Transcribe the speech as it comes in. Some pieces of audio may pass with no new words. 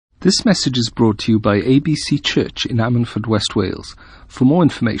This message is brought to you by ABC Church in Ammanford, West Wales. For more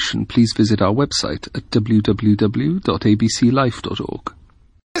information, please visit our website at www.abclife.org.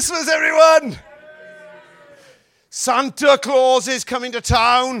 Christmas, everyone! Santa Claus is coming to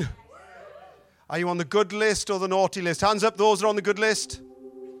town. Are you on the good list or the naughty list? Hands up, those that are on the good list.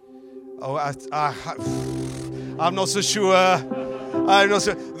 Oh, I'm not so sure. I'm not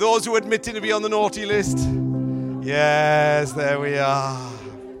so. Those who admitted to be on the naughty list. Yes, there we are.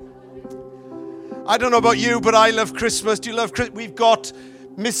 I don't know about you, but I love Christmas. Do you love Christmas? We've got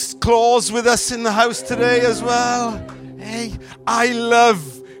Miss Claus with us in the house today as well. Hey, I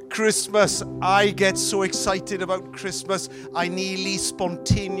love Christmas. I get so excited about Christmas. I nearly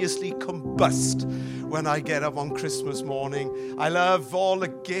spontaneously combust when I get up on Christmas morning. I love all the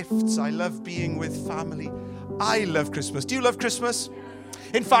gifts. I love being with family. I love Christmas. Do you love Christmas?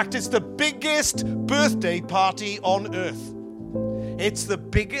 In fact, it's the biggest birthday party on earth. It's the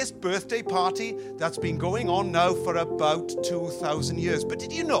biggest birthday party that's been going on now for about 2,000 years. But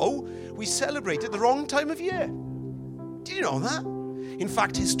did you know we celebrate at the wrong time of year? Did you know that? In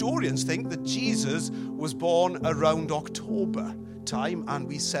fact, historians think that Jesus was born around October time and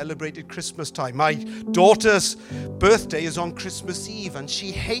we celebrated Christmas time. My daughter's birthday is on Christmas Eve and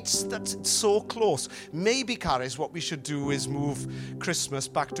she hates that it's so close. Maybe, Caris, what we should do is move Christmas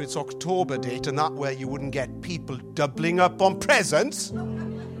back to its October date, and that way you wouldn't get people doubling up on presents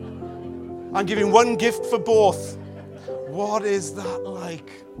and giving one gift for both. What is that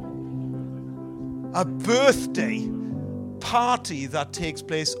like? A birthday party that takes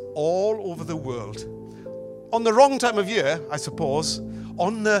place all over the world. On the wrong time of year, I suppose,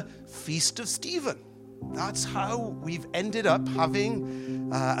 on the Feast of Stephen. That's how we've ended up having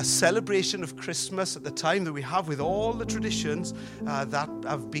a celebration of Christmas at the time that we have, with all the traditions that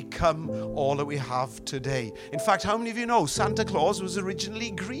have become all that we have today. In fact, how many of you know Santa Claus was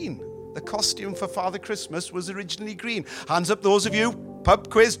originally green? The costume for Father Christmas was originally green. Hands up, those of you.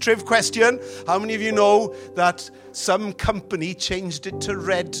 Pub quiz, triv question. How many of you know that some company changed it to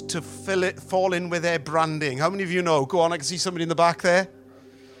red to fall in with their branding? How many of you know? Go on, I can see somebody in the back there.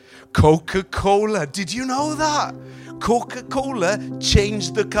 Coca-Cola. Did you know that? Coca-Cola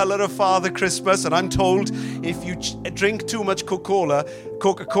changed the colour of Father Christmas, and I'm told if you drink too much Coca-Cola,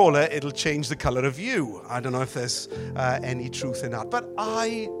 it'll change the colour of you. I don't know if there's any truth in that, but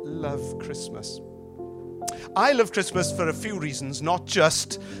I love Christmas. I love Christmas for a few reasons, not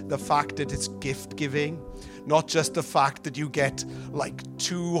just the fact that it's gift giving, not just the fact that you get like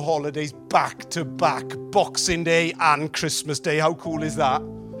 2 holidays back to back, Boxing Day and Christmas Day. How cool is that?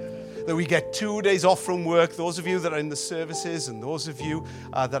 That we get 2 days off from work. Those of you that are in the services and those of you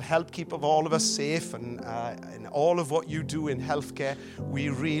that help keep all of us safe and all of what you do in healthcare, we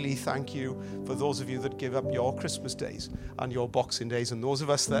really thank you for those of you that give up your Christmas days and your Boxing Days. And those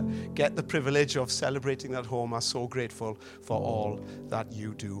of us that get the privilege of celebrating at home are so grateful for all that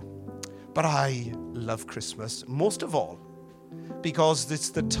you do. But I love Christmas most of all because it's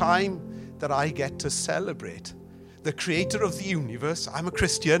the time that I get to celebrate the creator of the universe. I'm a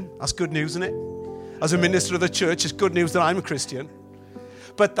Christian. That's good news, isn't it? As a minister of the church, it's good news that I'm a Christian.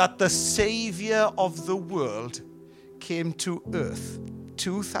 But that the Savior of the world came to earth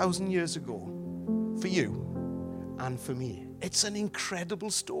 2,000 years ago for you and for me. It's an incredible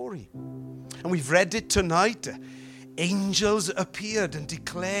story. And we've read it tonight. Angels appeared and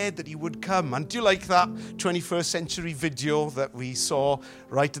declared that he would come. And do you like that 21st century video that we saw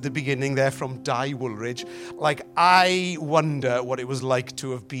right at the beginning there from Di Woolridge? Like, I wonder what it was like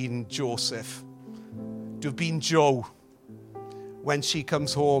to have been Joseph, to have been Joe, when she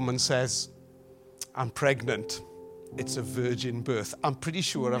comes home and says, I'm pregnant. It's a virgin birth. I'm pretty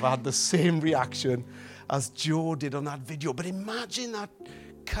sure I've had the same reaction as Joe did on that video. But imagine that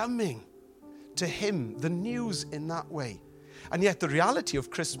coming to him, the news in that way. And yet the reality of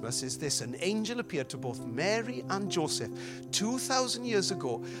Christmas is this: an angel appeared to both Mary and Joseph 2,000 years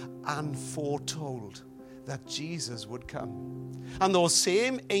ago and foretold that Jesus would come. And those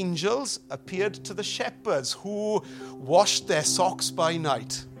same angels appeared to the shepherds who washed their socks by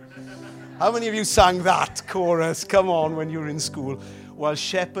night. How many of you sang that chorus? Come on, when you were in school. While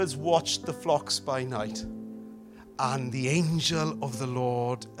shepherds watched the flocks by night. And the angel of the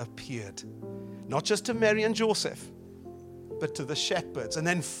Lord appeared. Not just to Mary and Joseph, but to the shepherds. And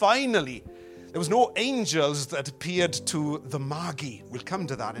then finally, there was no angels that appeared to the Magi. We'll come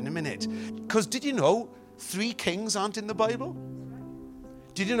to that in a minute. Because did you know 3 kings aren't in the Bible?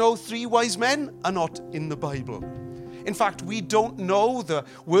 Did you know 3 wise men are not in the Bible? In fact, we don't know the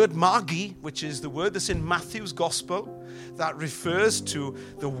word magi, which is the word that's in Matthew's gospel, that refers to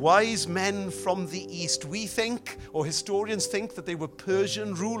the wise men from the east. We think, or historians think, that they were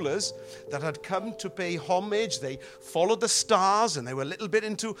Persian rulers that had come to pay homage. They followed the stars, and they were a little bit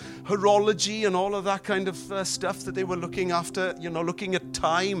into horology and all of that kind of stuff that they were looking after, looking at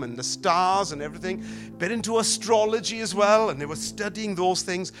time and the stars and everything. A bit into astrology as well, and they were studying those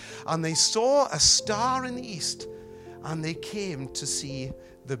things. And they saw a star in the east, and they came to see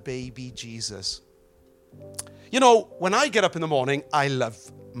the baby Jesus. When I get up in the morning, I love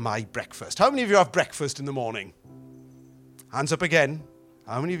my breakfast. How many of you have breakfast in the morning? Hands up again.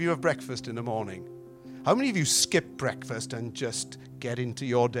 How many of you have breakfast in the morning? How many of you skip breakfast and just get into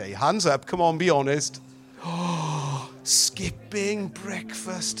your day? Hands up. Come on, be honest. Oh, skipping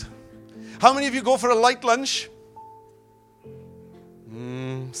breakfast. How many of you go for a light lunch?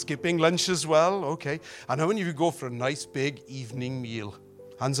 Skipping lunch as well. Okay. And how many of you go for a nice big evening meal?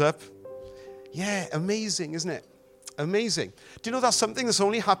 Hands up. Yeah, amazing, isn't it? Amazing. Do you know that's something that's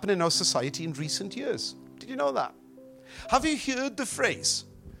only happened in our society in recent years? Did you know that? Have you heard the phrase,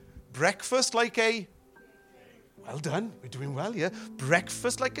 breakfast like a... Well done, we're doing well here.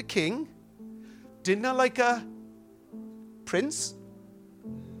 Breakfast like a king, dinner like a prince,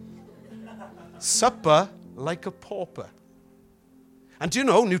 supper like a pauper. And do you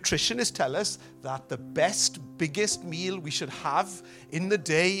know, nutritionists tell us that the best, biggest meal we should have in the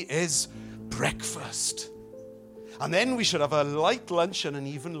day is breakfast. And then we should have a light lunch and an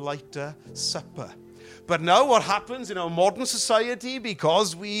even lighter supper. But now what happens in our modern society,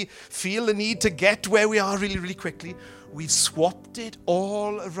 because we feel the need to get where we are really, really quickly, we've swapped it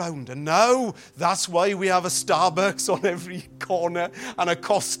all around. And now that's why we have a Starbucks on every corner and a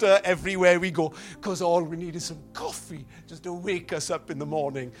Costa everywhere we go. Because all we need is some coffee just to wake us up in the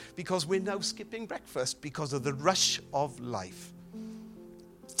morning. Because we're now skipping breakfast because of the rush of life.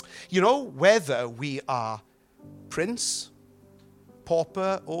 Whether we are prince,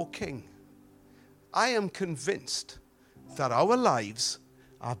 pauper, or king, I am convinced that our lives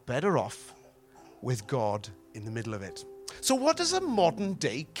are better off with God in the middle of it. So what does a modern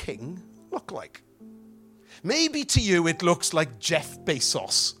day king look like? Maybe to you it looks like Jeff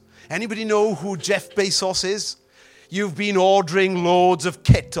Bezos. Anybody know who Jeff Bezos is? You've been ordering loads of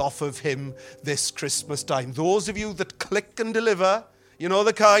kit off of him this Christmas time. Those of you that click and deliver,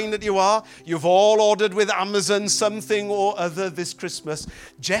 the kind that you are, you've all ordered with Amazon something or other this Christmas.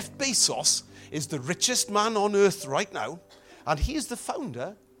 Jeff Bezos is the richest man on earth right now, and he is the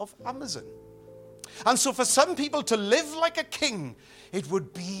founder of Amazon. And so for some people to live like a king, it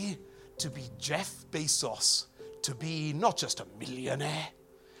would be to be Jeff Bezos, to be not just a millionaire,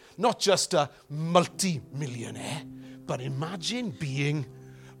 not just a multi-millionaire, but imagine being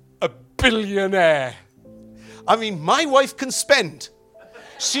a billionaire. I mean, my wife can spend.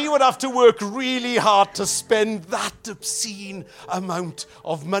 She would have to work really hard to spend that obscene amount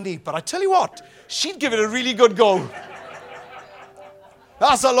of money. But I tell you what, she'd give it a really good go.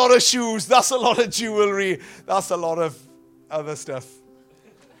 That's a lot of shoes. That's a lot of jewelry. That's a lot of other stuff.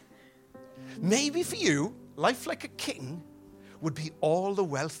 Maybe for you, life like a king would be all the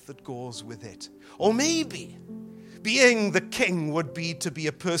wealth that goes with it. Or maybe being the king would be to be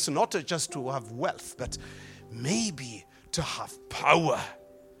a person, not just to have wealth, but maybe to have power.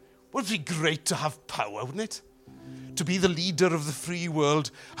 Would it be great to have power, wouldn't it? To be the leader of the free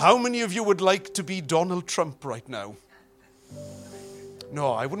world. How many of you would like to be Donald Trump right now?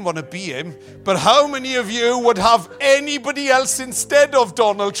 No, I wouldn't want to be him. But how many of you would have anybody else instead of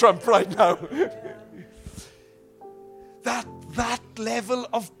Donald Trump right now? That level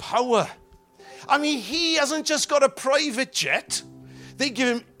of power. I mean, he hasn't just got a private jet. They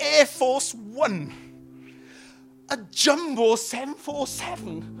give him Air Force One. A jumbo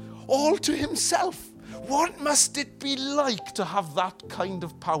 747 all to himself. What must it be like to have that kind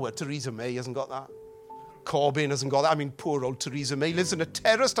of power? Theresa May hasn't got that. Corbyn hasn't got that. I mean, poor old Theresa May lives in a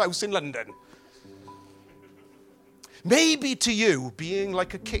terraced house in London. Maybe to you, being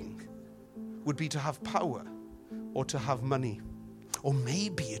like a king would be to have power or to have money. Or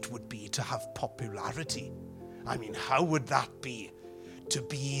maybe it would be to have popularity. I mean, how would that be? To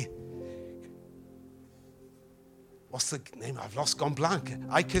be... What's the name? I've gone blank.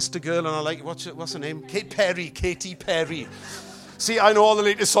 I kissed a girl and I like, what's her name? Katy Perry. See, I know all the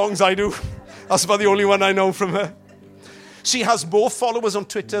latest songs I do. That's about the only one I know from her. She has more followers on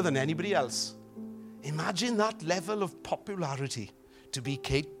Twitter than anybody else. Imagine that level of popularity to be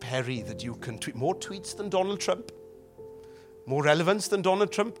Katy Perry, that you can tweet more tweets than Donald Trump. More relevance than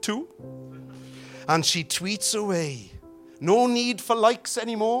Donald Trump too. And she tweets away No need for likes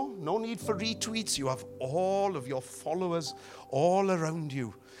anymore. No need for retweets. You have all of your followers all around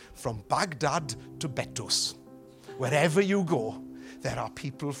you, from Baghdad to Betos. Wherever you go, there are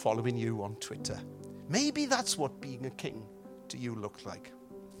people following you on Twitter. Maybe that's what being a king to you looks like.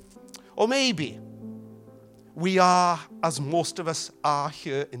 Or maybe we are, as most of us are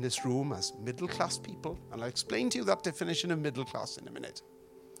here in this room, as middle-class people, and I'll explain to you that definition of middle class in a minute.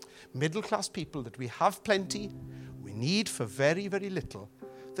 Middle-class people, that we have plenty, we need for very, very little,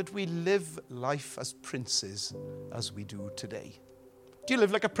 that we live life as princes as we do today. Do you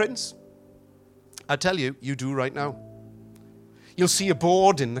live like a prince? I tell you, you do right now. You'll see a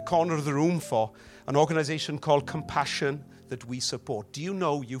board in the corner of the room for an organization called Compassion that we support. Do you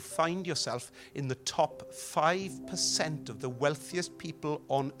know you find yourself in the top 5% of the wealthiest people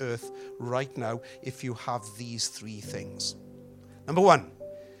on earth right now if you have these three things? Number one,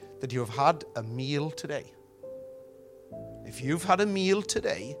 that you have had a meal today. If you've had a meal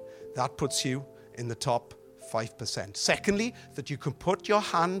today, that puts you in the top 5%. Secondly, that you can put your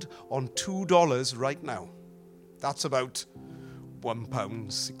hand on $2 right now. That's about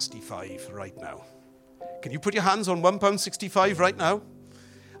 £1.65 right now. Can you put your hands on £1.65 right now?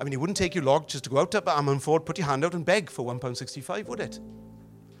 I mean, it wouldn't take you long just to go out to Ammanford, put your hand out and beg for £1.65, would it?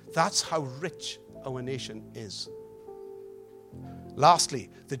 That's how rich our nation is. Lastly,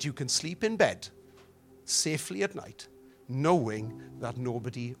 that you can sleep in bed safely at night, knowing that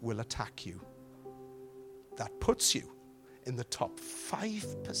nobody will attack you. That puts you in the top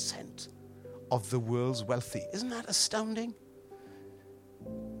 5% of the world's wealthy. Isn't that astounding?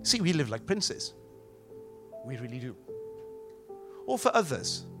 See, we live like princes. We really do. Or for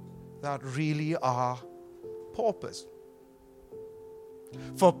others that really are paupers.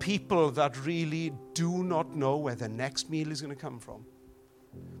 For people that really do not know where their next meal is going to come from.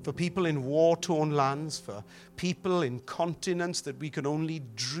 For people in war-torn lands, for people in continents that we can only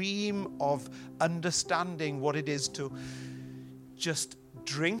dream of understanding what it is to just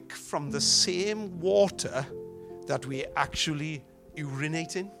drink from the same water that we actually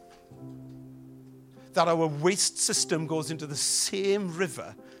urinate in. That our waste system goes into the same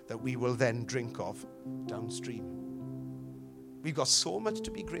river that we will then drink of downstream. We've got so much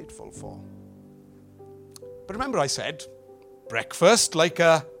to be grateful for. But remember I said, breakfast like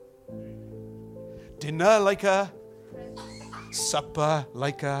a, dinner like a, supper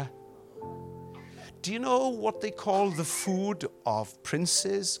like a. Do you know what they call the food of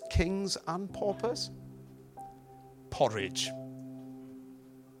princes, kings, and paupers? Porridge.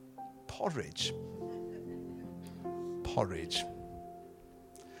 Porridge. Porridge.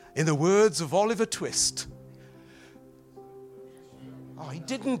 In the words of Oliver Twist. Oh, he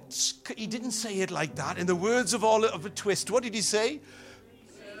didn't say it like that. In the words of Oliver Twist, what did he say?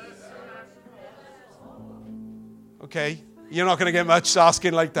 Okay, you're not going to get much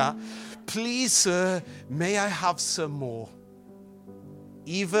asking like that. Please, sir, may I have some more?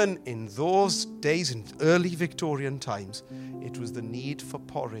 Even in those days, in early Victorian times, it was the need for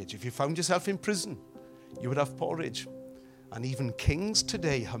porridge. If you found yourself in prison, you would have porridge. And even kings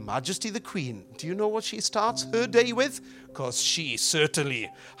today, Her Majesty the Queen, do you know what she starts her day with? Because she certainly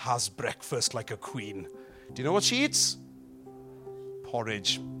has breakfast like a queen. Do you know what she eats?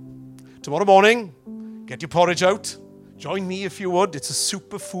 Porridge. Tomorrow morning, get your porridge out. Join me if you would. It's a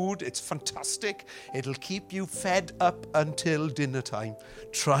superfood. It's fantastic. It'll keep you fed up until dinner time.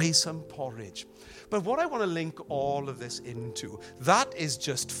 Try some porridge. But what I want to link all of this into, that is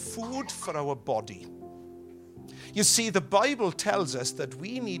just food for our body. You see, the Bible tells us that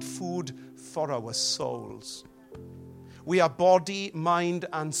we need food for our souls. We are body, mind,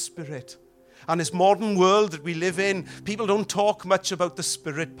 and spirit. And this modern world that we live in, people don't talk much about the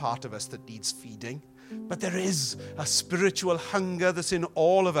spirit part of us that needs feeding. But there is a spiritual hunger that's in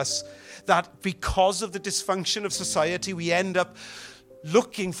all of us, that because of the dysfunction of society, we end up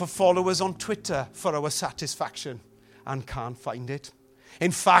looking for followers on Twitter for our satisfaction and can't find it.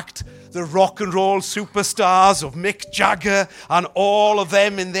 In fact, the rock and roll superstars of Mick Jagger and all of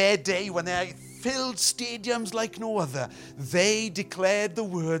them in their day, when they filled stadiums like no other, they declared the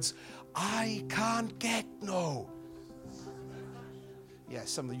words, "I can't get no." Yes,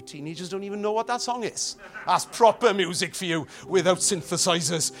 some of you teenagers don't even know what that song is. That's proper music for you without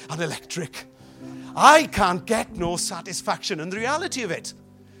synthesizers and electric. I can't get no satisfaction. And the reality of it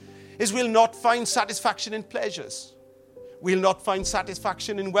is we'll not find satisfaction in pleasures. We'll not find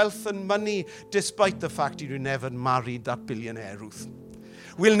satisfaction in wealth and money, despite the fact you never married that billionaire, Ruth.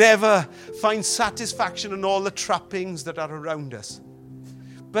 We'll never find satisfaction in all the trappings that are around us.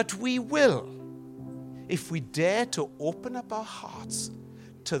 But we will, if we dare to open up our hearts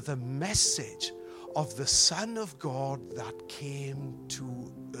to the message of the Son of God that came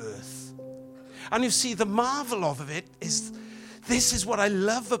to earth. And you see, the marvel of it is, this is what I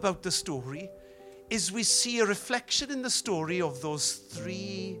love about the story, is we see a reflection in the story of those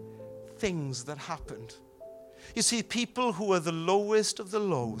three things that happened. You see, people who are the lowest of the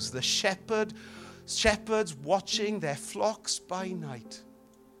lows, the shepherds watching their flocks by night.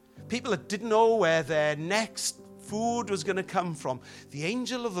 People that didn't know where their next food was going to come from. The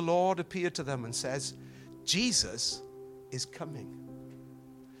angel of the Lord appeared to them and says, Jesus is coming.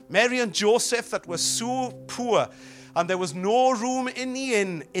 Mary and Joseph that were so poor and there was no room in the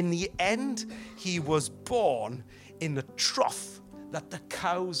inn. In the end, he was born in a trough that the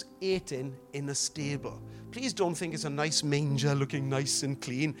cows ate in a stable. Please don't think it's a nice manger looking nice and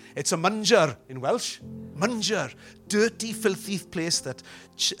clean. It's a manger in Welsh. Manger. Dirty, filthy place that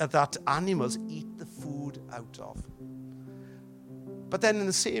animals eat the food out of. But then in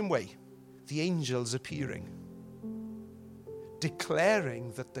the same way, the angels appearing,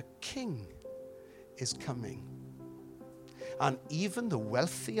 declaring that the king is coming. And even the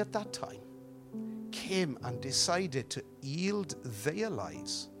wealthy at that time came and decided to yield their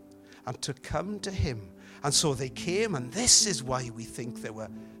lives and to come to him. And so they came, and this is why we think there were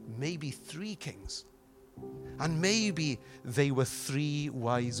maybe 3 kings. And maybe they were 3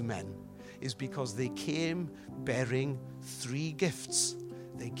 wise men, is because they came bearing 3 gifts.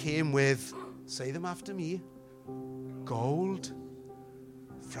 They came with, say them after me, gold,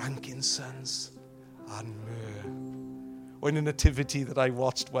 frankincense, and myrrh. Or in a nativity that I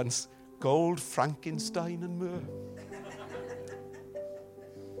watched once, gold, Frankenstein, and myrrh.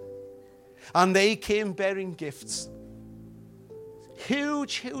 And they came bearing gifts.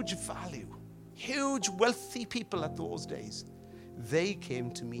 Huge, huge value. Huge, wealthy people at those days. They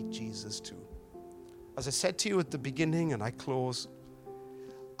came to meet Jesus too. As I said to you at the beginning, and I close,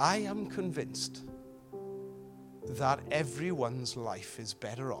 I am convinced that everyone's life is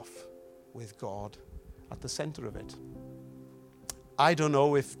better off with God at the center of it. I don't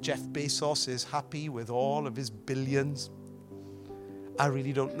know if Jeff Bezos is happy with all of his billions. I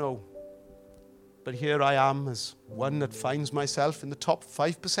really don't know. But here I am as one that finds myself in the top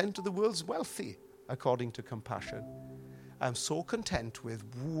 5% of the world's wealthy, according to Compassion. I'm so content with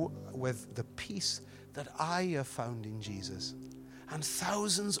the peace that I have found in Jesus. And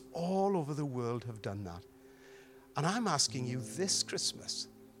thousands all over the world have done that. And I'm asking you this Christmas,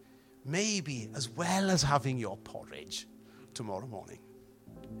 maybe as well as having your porridge tomorrow morning,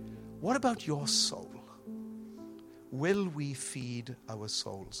 what about your soul? Will we feed our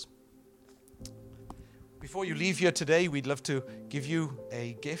souls? Before you leave here today, we'd love to give you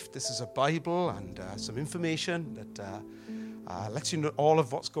a gift. This is a Bible and some information that lets you know all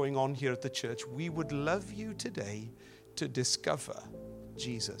of what's going on here at the church. We would love you today to discover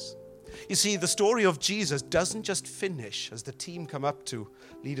Jesus. You see, the story of Jesus doesn't just finish as the team come up to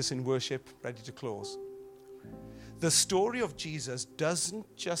lead us in worship, ready to close. The story of Jesus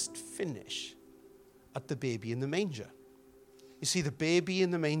doesn't just finish at the baby in the manger. You see, the baby in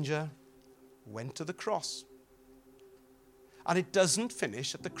the manger went to the cross. And it doesn't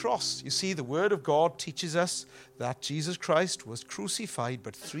finish at the cross. You see, the Word of God teaches us that Jesus Christ was crucified,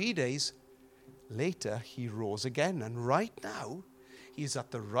 but 3 days later he rose again. And right now, he's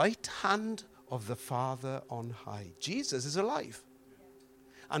at the right hand of the Father on high. Jesus is alive.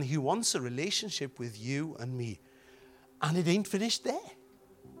 And he wants a relationship with you and me. And it ain't finished there.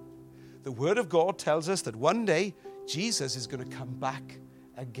 The Word of God tells us that one day Jesus is going to come back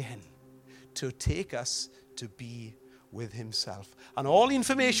again to take us to be with himself. And all the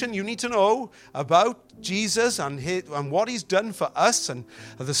information you need to know about Jesus and what he's done for us and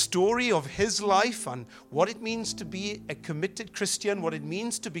the story of his life and what it means to be a committed Christian, what it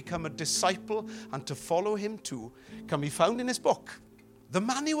means to become a disciple and to follow him too, can be found in his book, The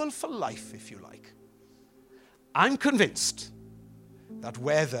Manual for Life, if you like. I'm convinced that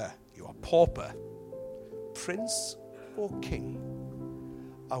whether you're pauper, prince, or king,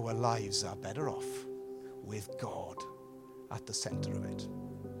 our lives are better off with God at the center of it.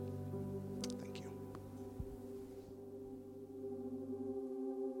 Thank you.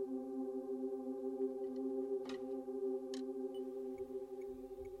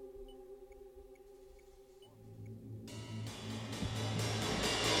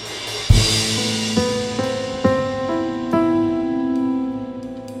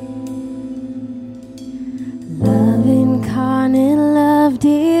 Love incarnate, love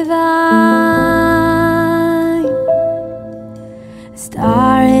divine,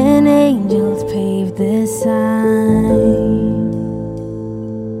 star and angels paved the sign.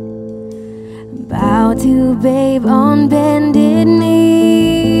 Bow to babe on bended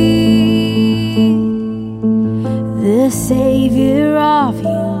knee,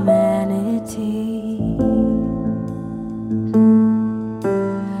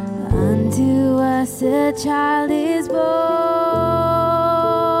 child is born.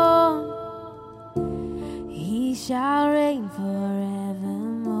 He shall reign forevermore.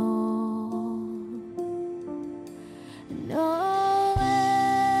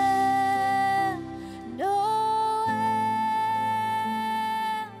 Noel, Noel,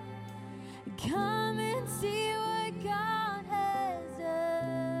 come and see what God has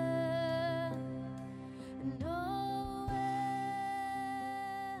done. Noel,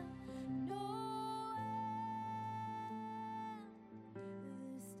 Noel, the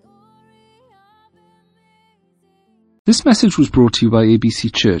story of amazing. This message was brought to you by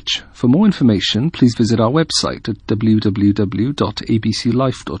ABC Church. For more information, please visit our website at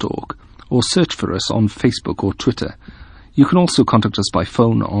www.abclife.org or search for us on Facebook or Twitter. You can also contact us by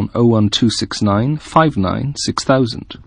phone on 01269 59 6000.